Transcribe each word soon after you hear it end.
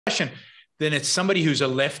then it's somebody who's a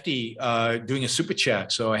lefty doing a super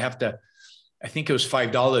chat. So I think it was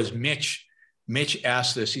 $5. Mitch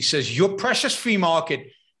asked this. He says, your precious free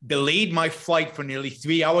market delayed my flight for nearly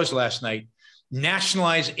 3 hours last night.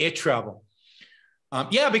 Nationalize air travel.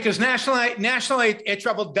 Yeah, because national air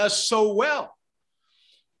travel does so well.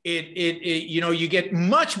 You get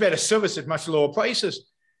much better service at much lower prices.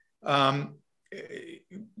 Wow,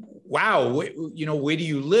 where do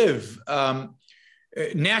you live?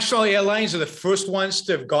 National airlines are the first ones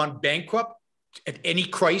to have gone bankrupt at any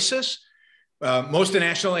crisis. Most of the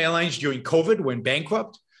national airlines during COVID went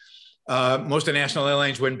bankrupt. Most of the national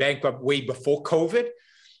airlines went bankrupt way before COVID.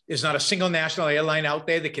 There's not a single national airline out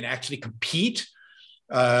there that can actually compete.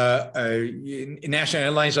 National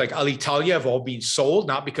airlines like Alitalia have all been sold,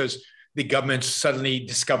 not because the government suddenly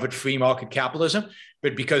discovered free market capitalism,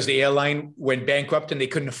 but because the airline went bankrupt and they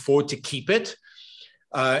couldn't afford to keep it.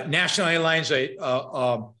 National airlines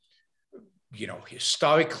are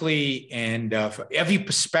historically and from every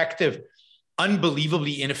perspective,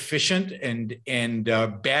 unbelievably inefficient and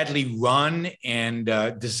badly run and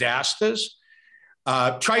disasters.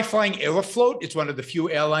 Try flying Aeroflot. It's one of the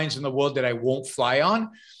few airlines in the world that I won't fly on,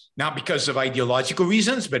 not because of ideological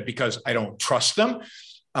reasons, but because I don't trust them.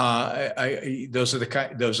 It's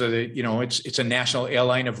a national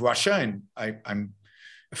airline of Russia, and I'm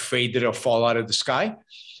afraid that it'll fall out of the sky.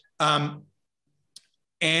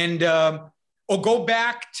 Or go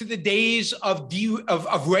back to the days of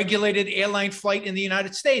regulated airline flight in the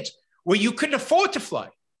United States, where you couldn't afford to fly.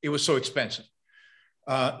 It was so expensive.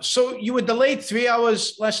 So you were delayed 3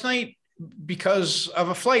 hours last night because of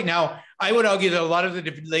a flight. Now, I would argue that a lot of the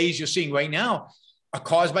delays you're seeing right now are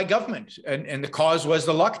caused by government, and the cause was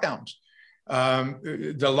the lockdowns.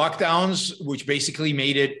 The lockdowns, which basically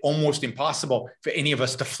made it almost impossible for any of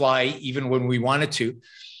us to fly, even when we wanted to,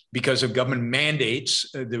 because of government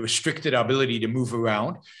mandates that restricted our ability to move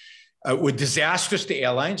around, were disastrous to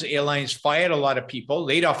airlines. Airlines fired a lot of people,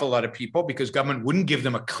 laid off a lot of people because government wouldn't give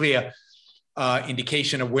them a clear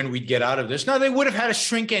indication of when we'd get out of this. Now, they would have had to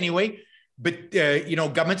shrink anyway, but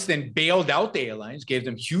governments then bailed out the airlines, gave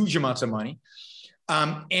them huge amounts of money.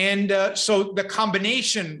 So the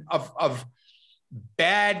combination of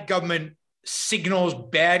bad government signals,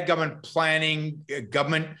 bad government planning,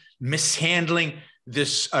 government mishandling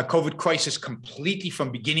this COVID crisis completely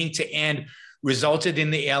from beginning to end resulted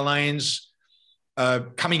in the airlines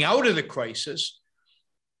coming out of the crisis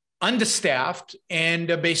understaffed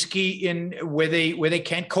and basically in where they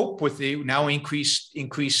can't cope with the now increase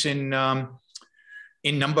in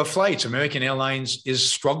number of flights. American Airlines is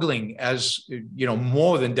struggling, as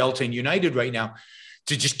more than Delta and United right now,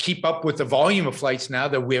 to just keep up with the volume of flights now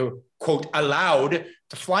that we're, quote, allowed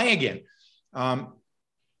to fly again.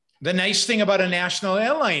 The nice thing about a national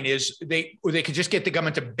airline is they could just get the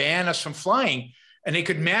government to ban us from flying, and they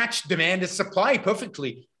could match demand and supply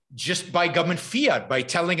perfectly just by government fiat, by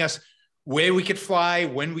telling us where we could fly,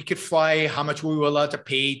 when we could fly, how much we were allowed to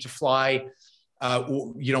pay to fly,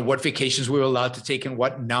 what vacations we were allowed to take and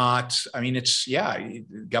what not. I mean,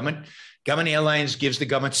 government airlines gives the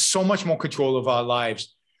government so much more control of our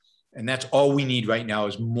lives. And that's all we need right now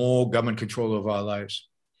is more government control of our lives.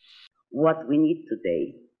 What we need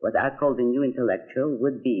today, what I call the new intellectual,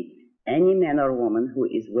 would be any man or woman who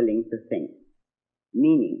is willing to think.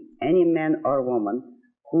 Meaning, any man or woman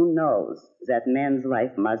who knows that man's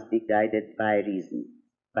life must be guided by reason,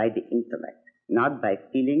 by the intellect, not by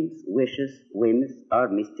feelings, wishes, whims, or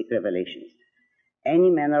mystic revelations. Any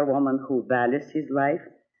man or woman who values his life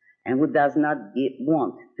and who does not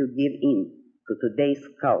want to give in to today's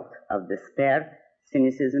cult of despair,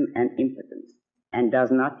 cynicism, and impotence, and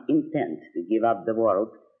does not intend to give up the world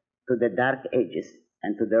to the dark ages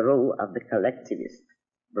and to the rule of the collectivist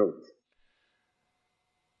brute.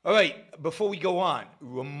 All right, before we go on,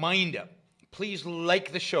 reminder, please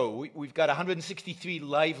like the show. We've got 163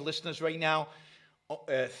 live listeners right now,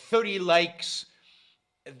 30 likes.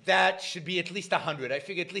 That should be at least 100. I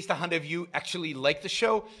figure at least 100 of you actually like the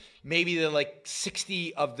show. Maybe there are like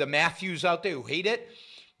 60 of the Matthews out there who hate it,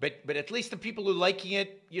 but at least the people who are liking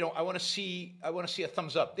it, I want to see a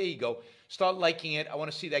thumbs up. There you go. Start liking it. I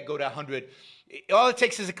want to see that go to 100. All it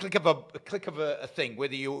takes is a click of a thing,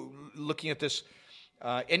 whether you're looking at this.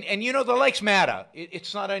 The likes matter.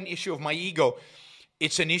 It's not an issue of my ego.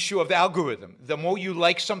 It's an issue of the algorithm. The more you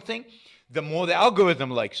like something, the more the algorithm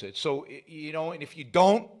likes it. So, and if you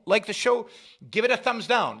don't like the show, give it a thumbs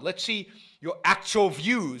down. Let's see your actual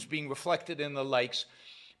views being reflected in the likes.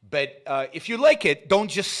 But if you like it, don't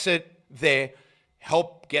just sit there.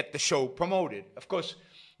 Help get the show promoted. Of course,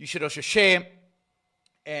 you should also share,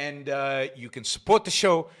 and you can support the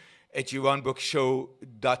show at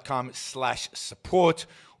yaronbrookshow.com/support,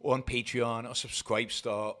 or on Patreon or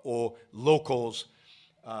Subscribestar or Locals,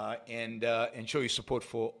 and show your support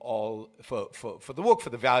for the work, for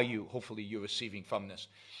the value hopefully you're receiving from this.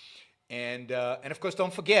 And of course,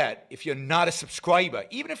 don't forget, if you're not a subscriber,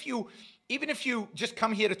 even if you just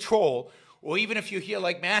come here to troll, or even if you're here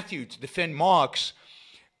like Matthew to defend Marx,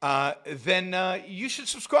 then you should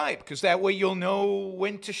subscribe, because that way you'll know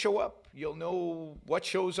when to show up. You'll know what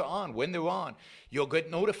shows are on, when they're on. You'll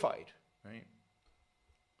get notified, right?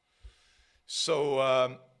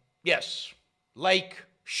 So, yes, like,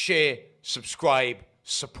 share, subscribe,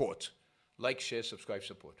 support. Like, share, subscribe,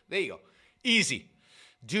 support. There you go. Easy.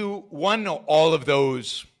 Do one or all of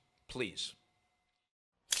those, please.